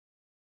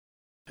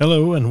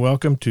Hello and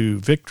welcome to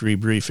Victory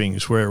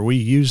Briefings, where we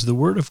use the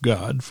Word of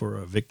God for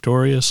a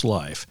victorious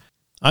life.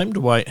 I'm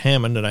Dwight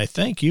Hammond, and I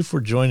thank you for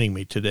joining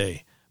me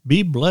today.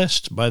 Be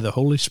blessed by the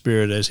Holy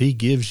Spirit as He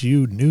gives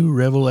you new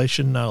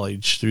revelation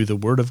knowledge through the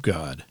Word of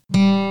God.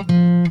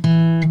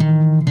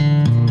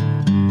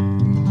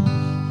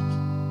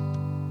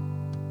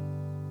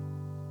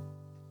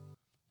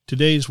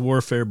 Today's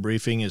warfare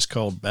briefing is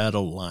called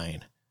Battle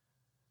Line.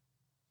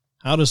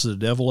 How does the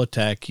devil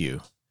attack you?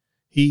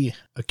 He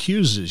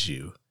accuses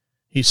you.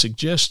 He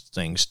suggests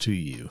things to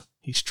you.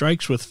 He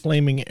strikes with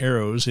flaming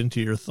arrows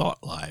into your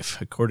thought life,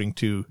 according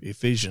to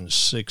Ephesians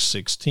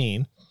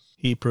 6:16.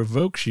 He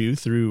provokes you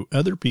through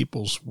other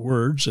people's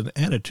words and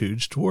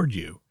attitudes toward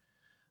you.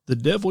 The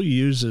devil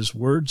uses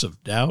words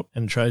of doubt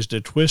and tries to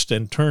twist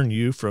and turn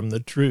you from the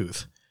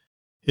truth.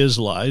 His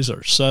lies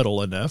are subtle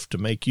enough to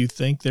make you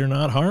think they're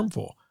not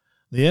harmful.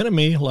 The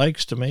enemy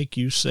likes to make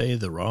you say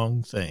the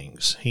wrong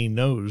things. He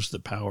knows the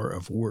power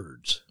of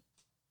words.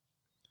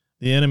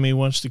 The enemy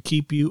wants to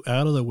keep you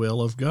out of the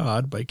will of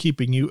God by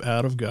keeping you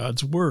out of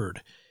God's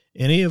Word.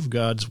 Any of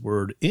God's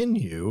Word in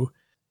you,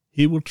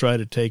 he will try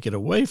to take it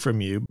away from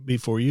you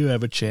before you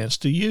have a chance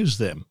to use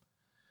them.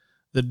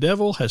 The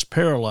devil has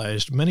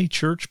paralyzed many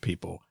church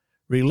people.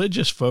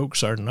 Religious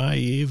folks are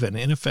naive and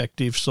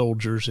ineffective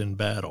soldiers in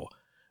battle,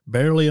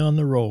 barely on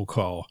the roll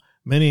call.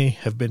 Many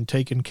have been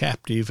taken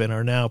captive and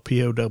are now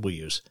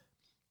POWs.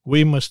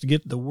 We must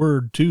get the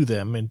Word to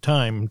them in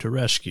time to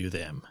rescue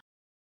them.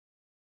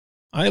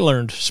 I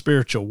learned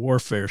spiritual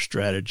warfare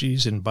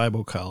strategies in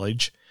Bible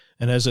college,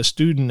 and as a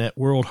student at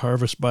World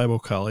Harvest Bible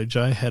College,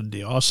 I had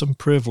the awesome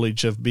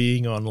privilege of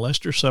being on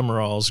Lester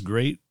Summerall's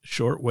great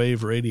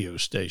shortwave radio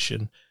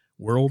station,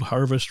 World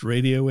Harvest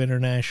Radio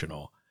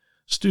International.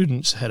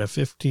 Students had a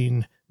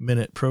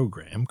 15-minute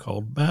program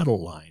called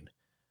Battle Line.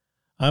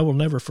 I will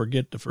never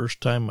forget the first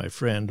time my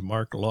friend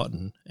Mark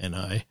Lawton and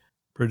I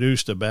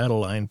produced a Battle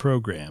Line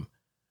program.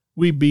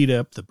 We beat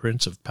up the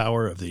prince of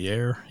power of the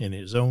air in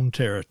his own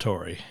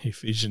territory,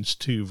 Ephesians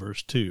 2,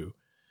 verse 2.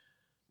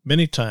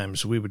 Many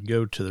times we would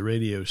go to the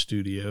radio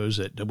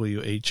studios at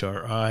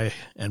WHRI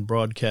and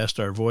broadcast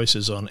our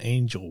voices on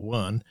Angel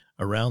One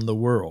around the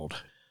world,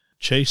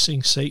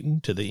 chasing Satan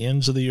to the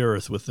ends of the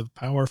earth with the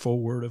powerful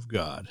Word of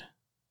God.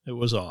 It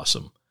was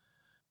awesome.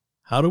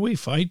 How do we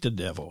fight the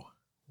devil?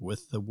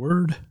 With the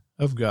Word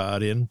of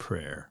God in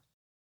prayer.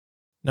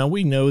 Now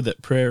we know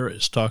that prayer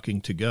is talking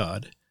to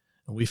God.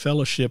 We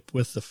fellowship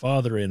with the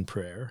Father in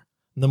prayer.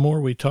 The more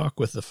we talk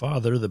with the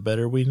Father, the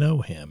better we know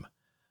Him.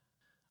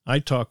 I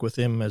talk with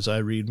Him as I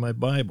read my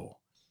Bible.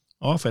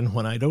 Often,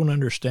 when I don't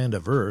understand a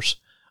verse,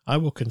 I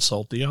will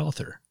consult the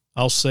author.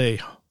 I'll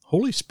say,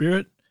 Holy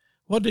Spirit,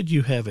 what did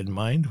you have in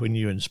mind when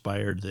you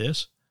inspired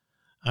this?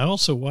 I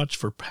also watch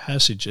for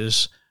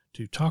passages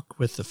to talk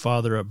with the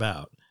Father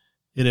about.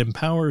 It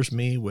empowers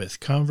me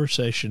with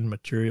conversation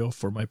material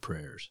for my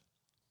prayers.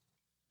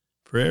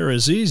 Prayer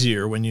is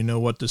easier when you know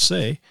what to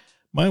say.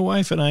 My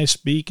wife and I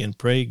speak and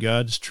pray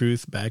God's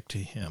truth back to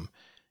Him.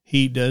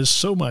 He does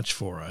so much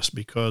for us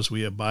because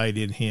we abide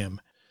in Him.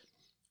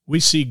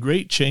 We see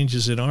great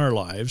changes in our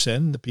lives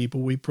and the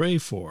people we pray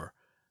for.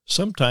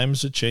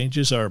 Sometimes the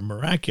changes are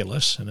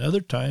miraculous, and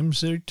other times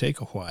they take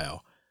a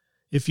while.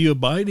 If you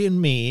abide in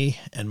me,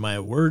 and my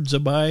words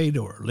abide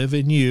or live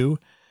in you,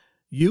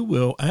 you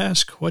will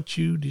ask what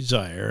you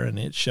desire, and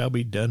it shall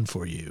be done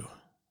for you.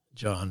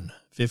 John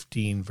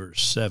 15,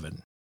 verse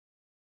 7.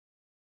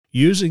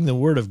 Using the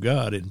Word of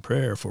God in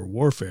prayer for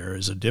warfare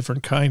is a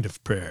different kind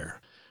of prayer.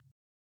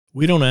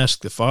 We don't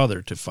ask the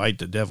Father to fight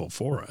the devil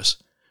for us.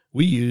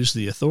 We use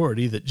the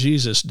authority that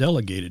Jesus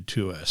delegated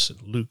to us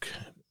in Luke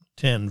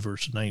 10,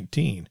 verse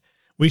 19.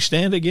 We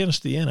stand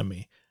against the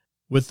enemy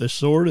with the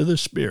sword of the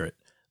Spirit,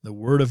 the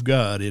Word of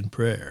God in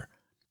prayer.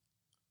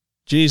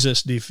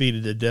 Jesus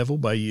defeated the devil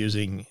by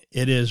using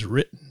 "it is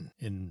written"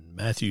 in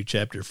Matthew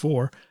chapter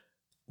 4.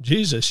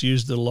 Jesus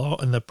used the law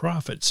and the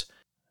prophets.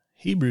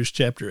 Hebrews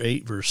chapter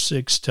 8, verse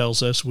 6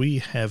 tells us we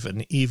have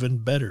an even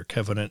better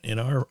covenant in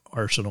our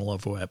arsenal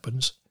of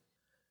weapons.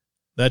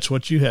 That's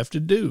what you have to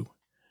do.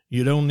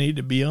 You don't need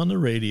to be on the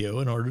radio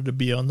in order to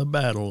be on the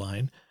battle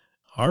line.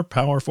 Our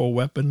powerful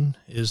weapon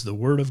is the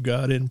Word of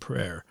God in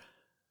prayer.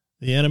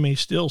 The enemy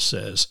still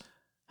says,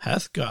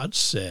 "Hath God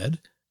said?"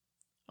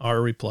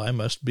 Our reply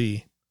must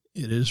be,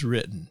 "It is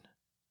written."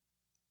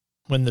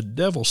 When the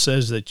devil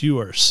says that you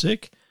are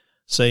sick,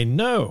 say,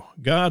 "No,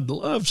 God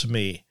loves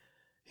me.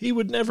 He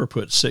would never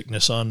put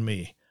sickness on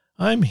me.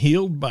 I'm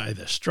healed by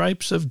the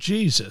stripes of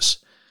Jesus."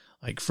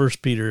 Like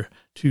 1 Peter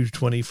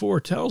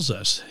 2:24 tells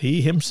us,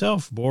 He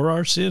Himself bore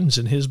our sins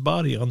in His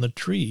body on the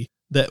tree,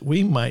 that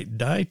we might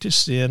die to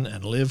sin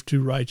and live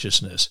to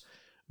righteousness.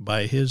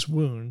 By His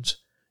wounds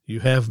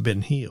you have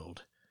been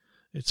healed.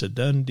 It's a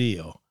done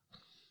deal.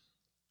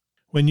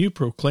 When you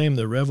proclaim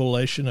the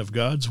revelation of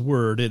God's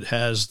Word, it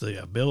has the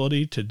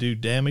ability to do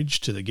damage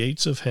to the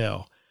gates of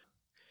hell.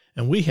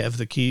 And we have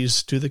the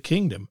keys to the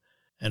kingdom.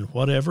 And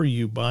whatever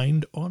you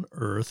bind on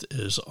earth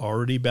is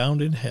already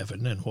bound in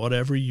heaven, and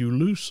whatever you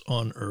loose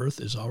on earth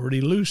is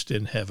already loosed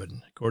in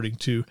heaven, according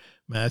to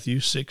Matthew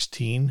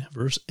 16,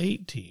 verse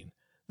 18.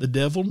 The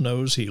devil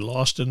knows he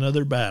lost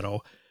another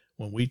battle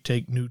when we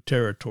take new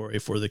territory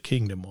for the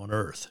kingdom on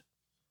earth.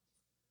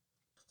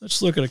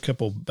 Let's look at a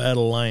couple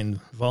battle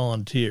line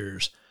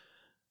volunteers.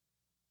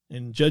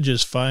 In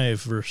Judges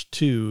 5, verse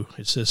 2,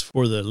 it says,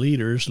 "For the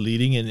leaders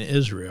leading in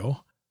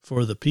Israel,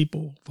 for the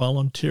people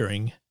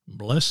volunteering,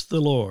 bless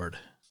the Lord."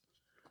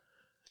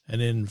 And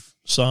in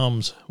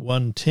Psalms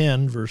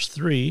 110, verse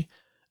 3,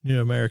 New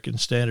American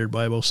Standard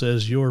Bible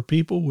says, "Your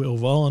people will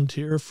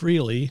volunteer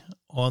freely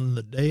on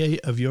the day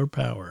of your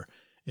power.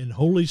 In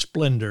holy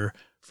splendor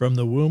from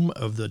the womb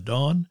of the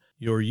dawn,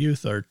 your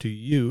youth are to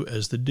you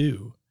as the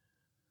dew."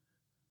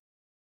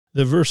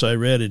 The verse I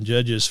read in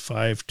Judges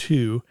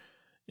 5:2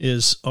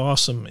 is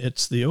awesome.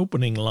 It's the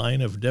opening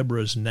line of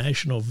Deborah's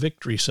national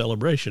victory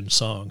celebration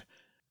song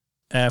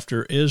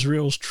after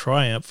Israel's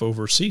triumph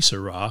over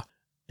Sisera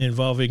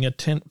involving a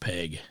tent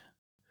peg.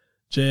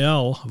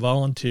 Jael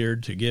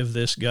volunteered to give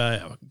this guy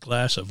a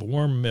glass of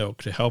warm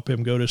milk to help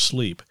him go to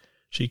sleep.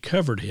 She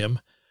covered him,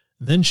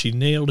 then she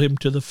nailed him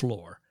to the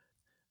floor.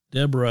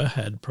 Deborah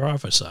had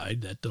prophesied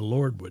that the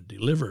Lord would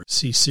deliver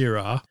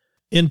Sisera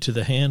into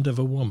the hand of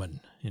a woman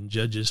in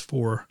Judges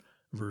 4,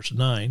 verse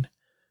 9.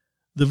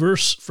 The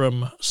verse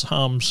from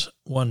Psalms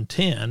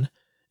 110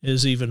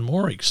 is even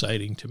more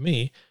exciting to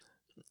me.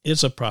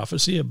 It's a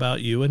prophecy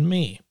about you and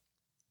me.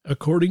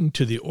 According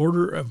to the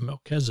order of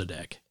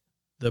Melchizedek,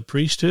 the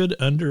priesthood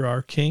under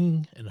our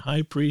King and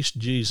High Priest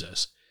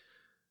Jesus,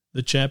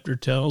 the chapter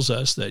tells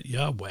us that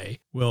Yahweh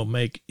will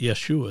make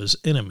Yeshua's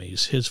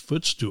enemies his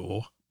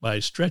footstool by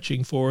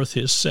stretching forth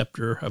his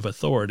scepter of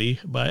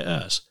authority by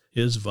us,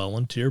 his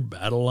volunteer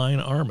battle line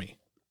army.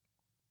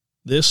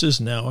 This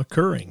is now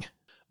occurring.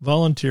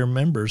 Volunteer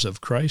members of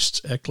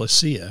Christ's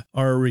ecclesia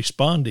are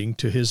responding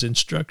to his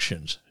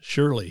instructions.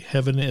 Surely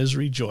heaven is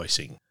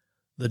rejoicing.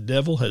 The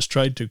devil has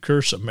tried to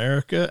curse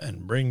America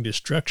and bring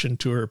destruction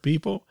to her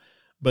people,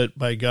 but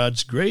by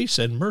God's grace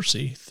and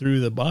mercy,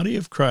 through the body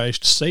of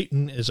Christ,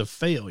 Satan is a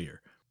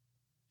failure.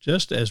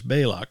 Just as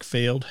Balak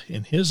failed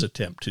in his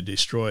attempt to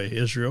destroy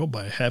Israel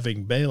by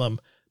having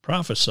Balaam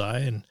prophesy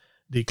and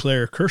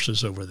declare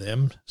curses over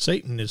them,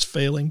 Satan is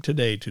failing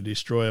today to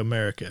destroy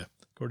America,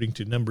 according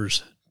to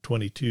Numbers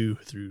 22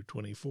 through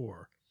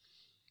 24.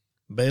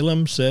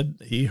 Balaam said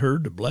he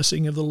heard the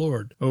blessing of the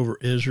Lord over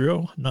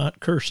Israel,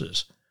 not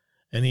curses.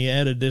 And he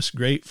added this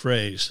great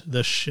phrase,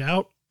 "The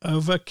shout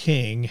of a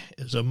king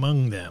is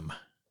among them."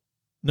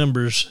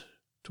 Numbers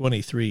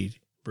 23,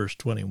 verse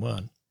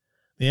 21.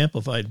 The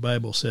Amplified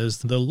Bible says,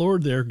 "The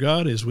Lord their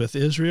God is with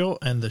Israel,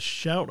 and the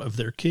shout of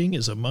their king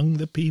is among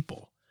the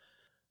people."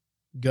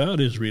 God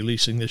is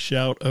releasing the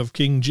shout of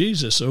King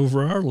Jesus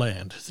over our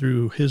land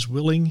through his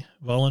willing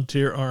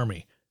volunteer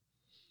army.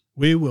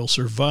 We will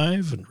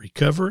survive and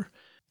recover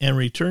and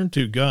return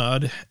to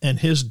God and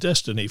his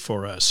destiny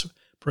for us.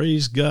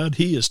 Praise God,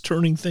 he is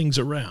turning things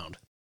around.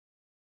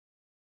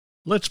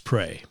 Let's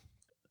pray.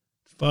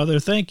 Father,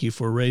 thank you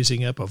for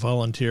raising up a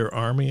volunteer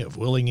army of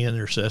willing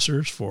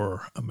intercessors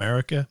for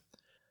America.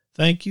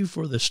 Thank you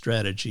for the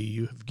strategy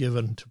you have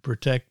given to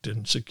protect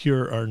and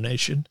secure our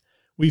nation.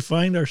 We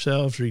find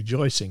ourselves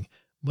rejoicing,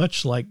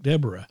 much like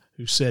Deborah,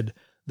 who said,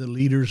 "The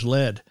leaders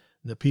led,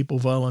 the people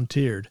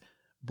volunteered.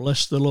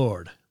 Bless the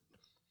Lord."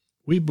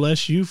 We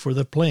bless you for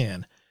the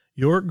plan,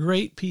 your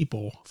great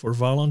people for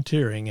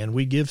volunteering, and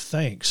we give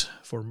thanks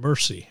for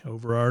mercy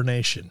over our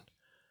nation.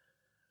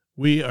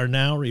 We are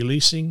now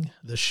releasing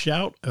the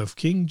shout of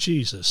King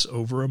Jesus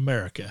over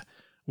America.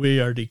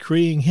 We are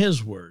decreeing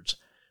his words.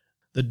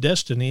 The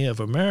destiny of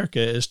America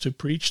is to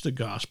preach the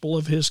gospel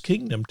of his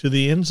kingdom to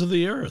the ends of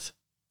the earth.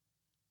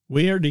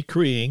 We are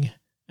decreeing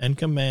and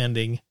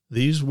commanding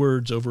these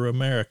words over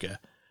America.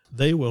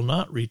 They will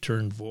not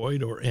return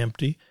void or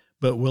empty,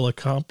 but will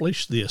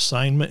accomplish the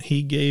assignment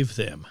he gave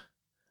them.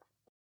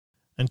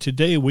 And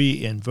today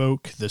we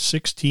invoke the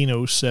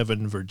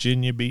 1607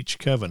 Virginia Beach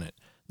Covenant.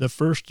 The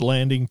first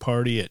landing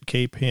party at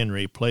Cape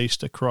Henry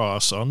placed a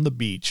cross on the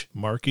beach,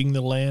 marking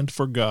the land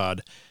for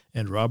God,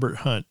 and Robert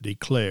Hunt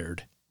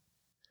declared,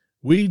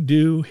 "We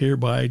do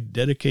hereby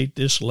dedicate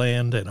this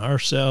land and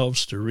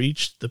ourselves to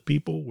reach the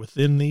people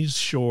within these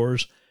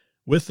shores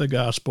with the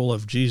gospel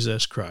of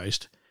Jesus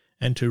Christ,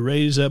 and to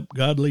raise up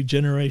godly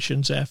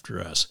generations after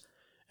us,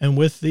 and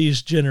with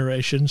these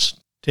generations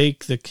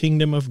take the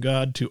kingdom of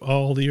God to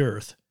all the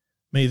earth.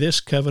 May this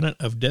covenant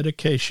of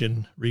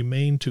dedication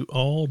remain to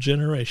all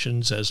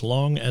generations as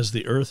long as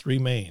the earth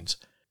remains.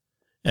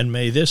 And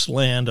may this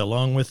land,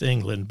 along with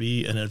England,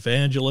 be an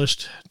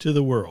evangelist to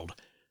the world.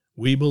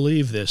 We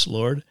believe this,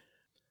 Lord.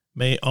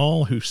 May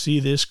all who see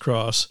this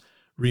cross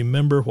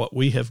remember what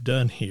we have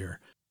done here.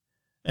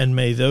 And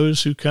may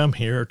those who come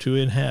here to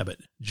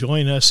inhabit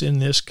join us in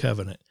this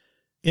covenant,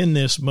 in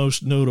this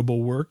most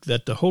notable work,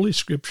 that the Holy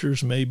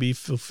Scriptures may be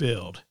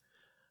fulfilled.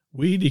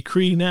 We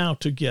decree now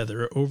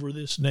together over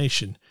this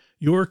nation,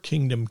 your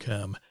kingdom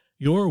come,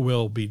 your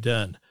will be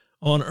done,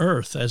 on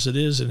earth as it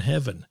is in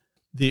heaven.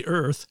 The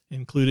earth,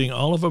 including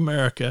all of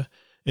America,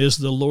 is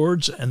the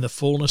Lord's and the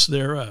fullness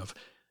thereof.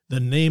 The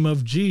name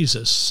of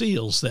Jesus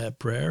seals that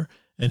prayer,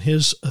 and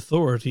his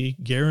authority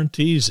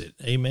guarantees it.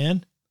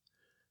 Amen?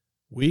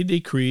 We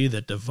decree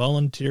that the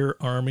volunteer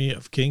army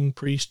of King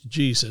Priest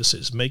Jesus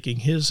is making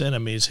his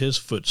enemies his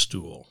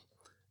footstool.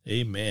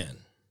 Amen.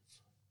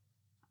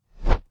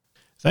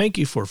 Thank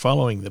you for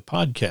following the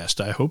podcast.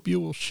 I hope you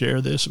will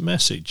share this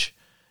message.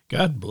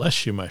 God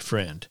bless you, my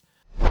friend.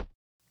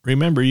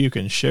 Remember, you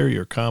can share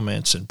your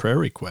comments and prayer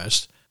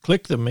requests.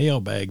 Click the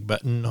mailbag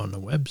button on the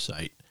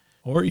website,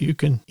 or you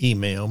can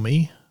email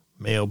me,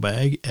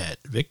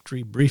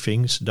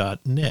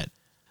 mailbag@victorybriefings.net.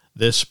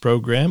 This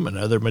program and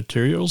other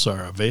materials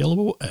are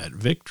available at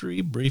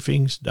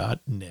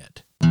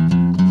victorybriefings.net.